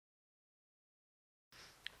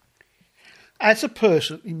as a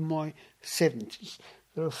person in my 70s,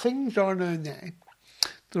 there are things I know now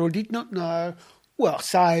that I did not know, well,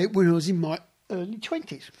 say, when I was in my early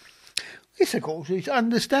 20s. This, of course, is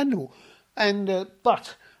understandable. And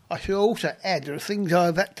but I should also add there are things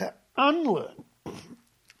I've had to unlearn.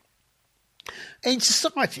 In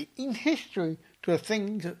society, in history, there are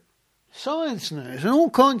things that science knows and all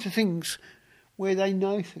kinds of things where they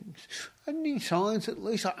know things. And in science, at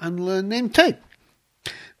least, I unlearn them too.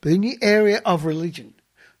 But in the area of religion,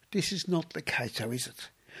 this is not the case, though, is it?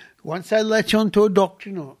 Once they latch on to a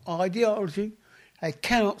doctrine or ideology, they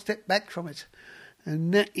cannot step back from it.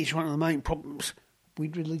 And that is one of the main problems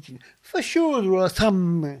with religion. For sure, there are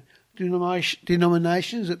some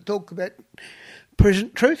denominations that talk about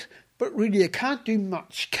present truth, but really you can't do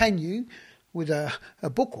much, can you, with a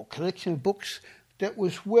book or collection of books that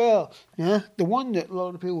was, well, the one that a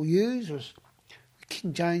lot of people use was the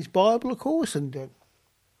King James Bible, of course, and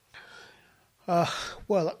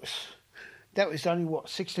well, that was only,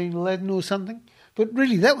 1611 or something? But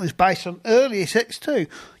really, that was based on earlier sects too.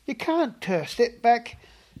 You can't step back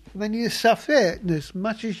from any of the stuff there as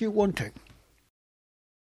much as you want to.